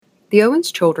The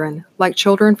Owens children, like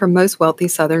children from most wealthy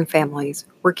Southern families,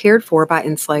 were cared for by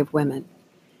enslaved women.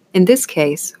 In this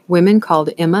case, women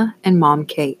called Emma and Mom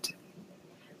Kate.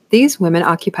 These women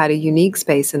occupied a unique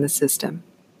space in the system.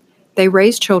 They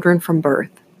raised children from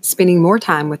birth, spending more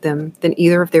time with them than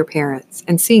either of their parents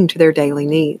and seeing to their daily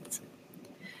needs.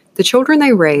 The children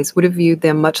they raised would have viewed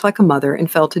them much like a mother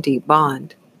and felt a deep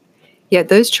bond. Yet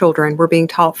those children were being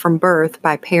taught from birth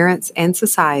by parents and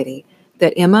society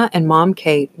that Emma and Mom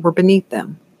Kate were beneath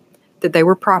them, that they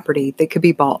were property that could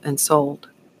be bought and sold.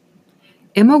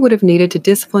 Emma would have needed to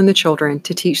discipline the children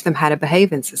to teach them how to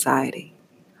behave in society,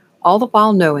 all the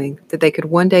while knowing that they could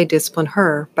one day discipline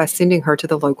her by sending her to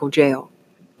the local jail,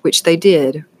 which they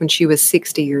did when she was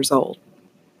 60 years old.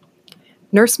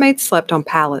 Nursemaids slept on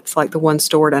pallets like the ones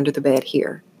stored under the bed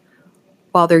here,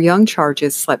 while their young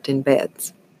charges slept in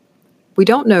beds. We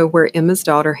don't know where Emma's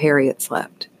daughter Harriet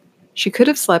slept. She could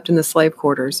have slept in the slave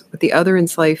quarters with the other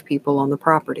enslaved people on the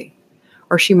property,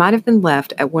 or she might have been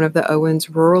left at one of the Owens'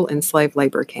 rural enslaved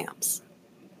labor camps.